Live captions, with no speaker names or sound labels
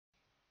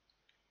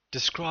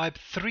describe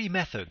three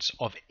methods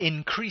of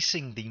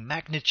increasing the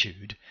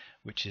magnitude,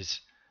 which is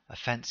a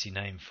fancy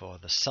name for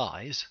the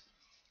size,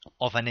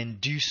 of an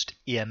induced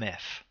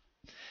EMF.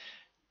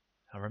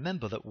 Now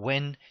remember that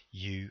when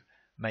you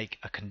make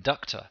a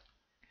conductor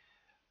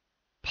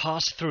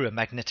pass through a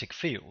magnetic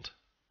field,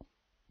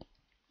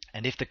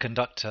 and if the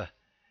conductor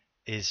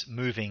is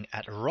moving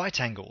at right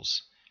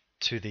angles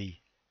to the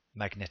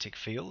magnetic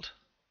field,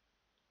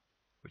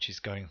 which is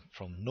going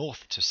from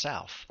north to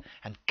south,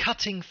 and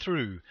cutting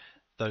through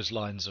those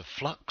lines of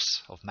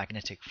flux, of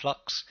magnetic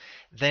flux,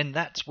 then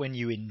that's when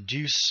you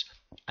induce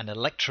an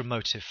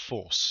electromotive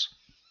force,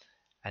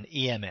 an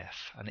EMF.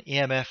 An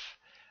EMF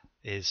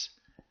is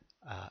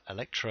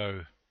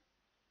electromotive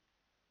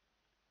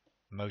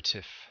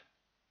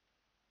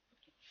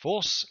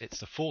force. It's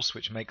the force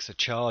which makes a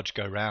charge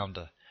go round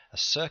a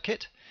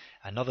circuit.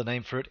 Another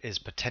name for it is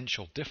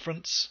potential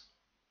difference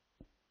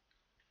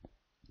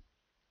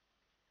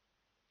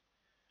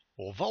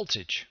or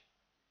voltage.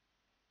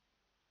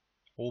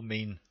 All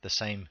mean the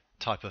same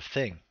type of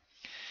thing.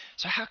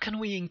 So how can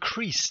we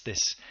increase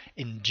this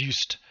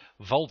induced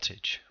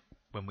voltage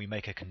when we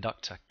make a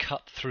conductor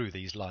cut through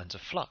these lines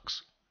of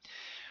flux?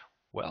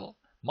 Well,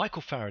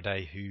 Michael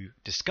Faraday, who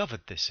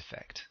discovered this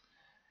effect,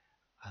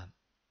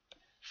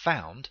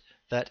 found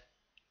that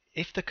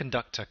if the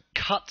conductor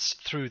cuts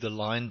through the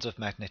lines of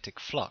magnetic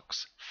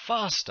flux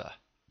faster,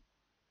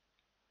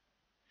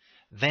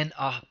 then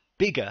a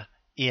bigger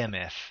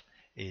EMF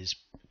is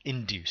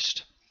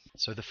induced.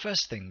 So the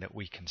first thing that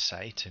we can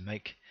say to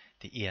make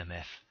the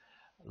EMF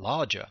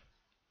larger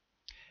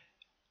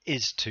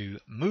is to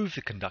move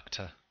the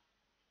conductor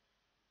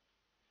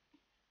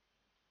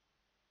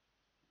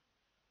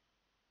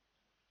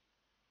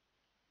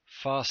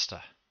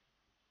faster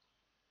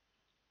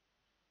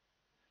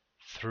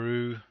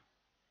through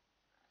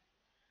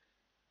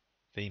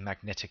the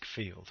magnetic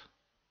field.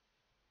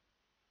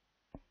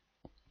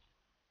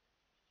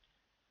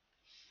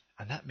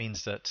 And that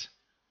means that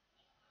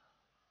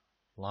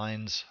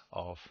lines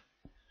of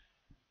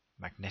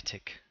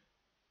magnetic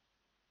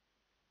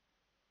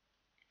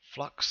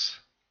flux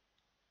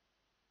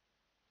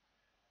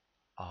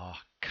are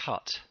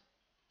cut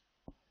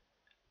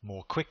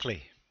more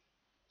quickly.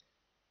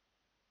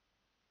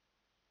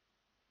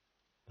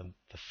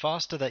 The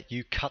faster that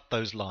you cut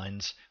those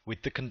lines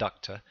with the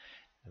conductor,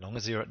 as long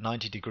as you're at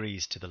 90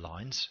 degrees to the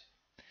lines,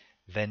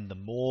 then the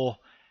more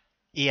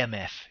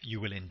EMF you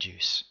will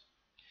induce.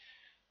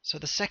 So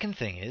the second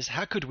thing is,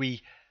 how could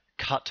we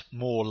cut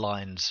more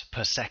lines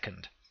per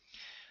second?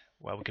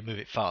 Well, we could move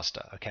it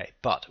faster, okay,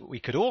 but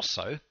we could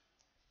also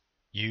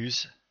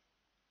use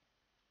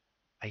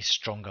a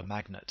stronger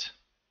magnet,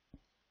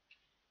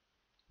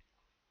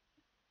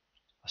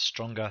 a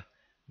stronger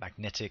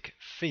magnetic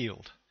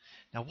field.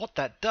 Now what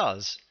that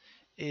does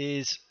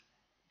is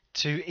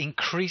to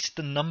increase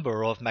the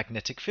number of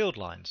magnetic field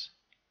lines.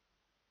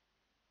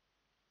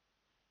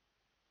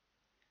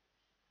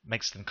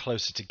 Makes them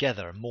closer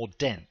together and more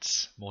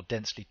dense, more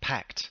densely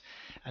packed.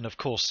 And of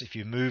course, if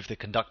you move the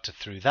conductor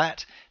through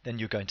that, then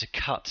you're going to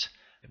cut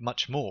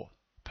much more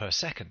per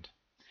second.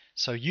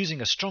 So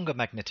using a stronger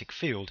magnetic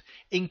field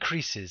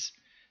increases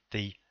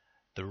the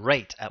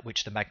rate at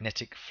which the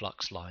magnetic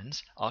flux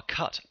lines are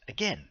cut.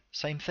 Again,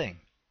 same thing.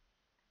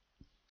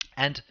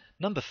 And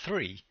number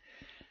three,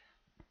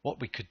 what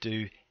we could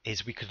do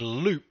is we could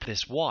loop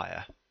this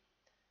wire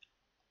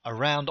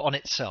around on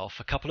itself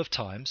a couple of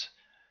times,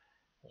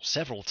 or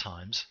several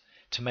times,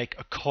 to make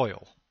a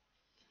coil.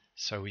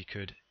 So we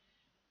could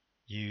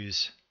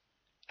use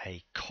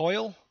a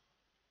coil,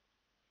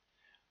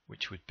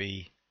 which would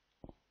be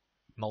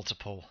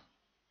multiple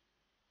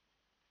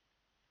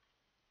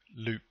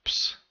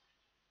loops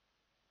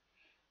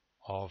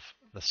of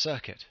the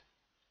circuit.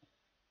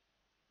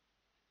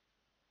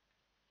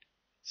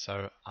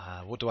 So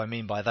what do I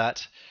mean by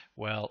that?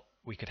 Well,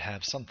 we could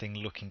have something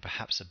looking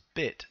perhaps a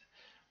bit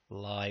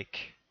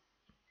like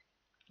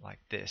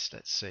this.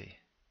 Let's see.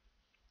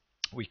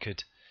 We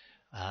could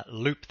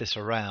loop this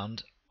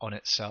around on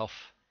itself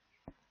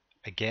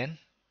again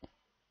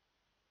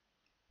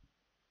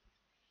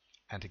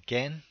and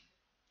again,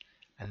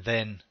 and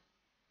then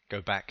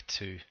go back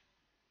to.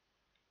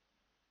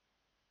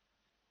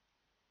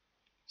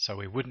 So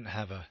we wouldn't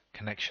have a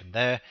connection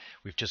there.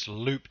 We've just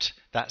looped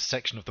that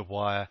section of the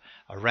wire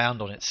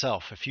around on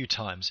itself a few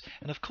times.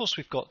 And of course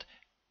we've got,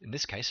 in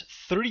this case,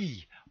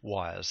 3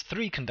 wires,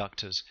 3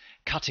 conductors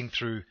cutting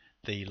through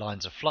the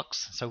lines of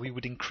flux. So we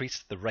would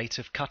increase the rate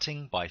of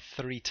cutting by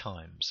 3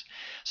 times.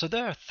 So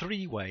there are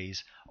 3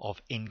 ways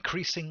of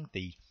increasing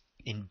the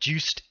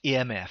induced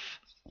EMF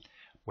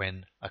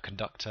when a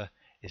conductor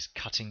is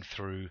cutting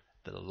through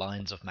the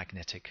lines of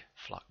magnetic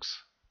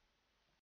flux.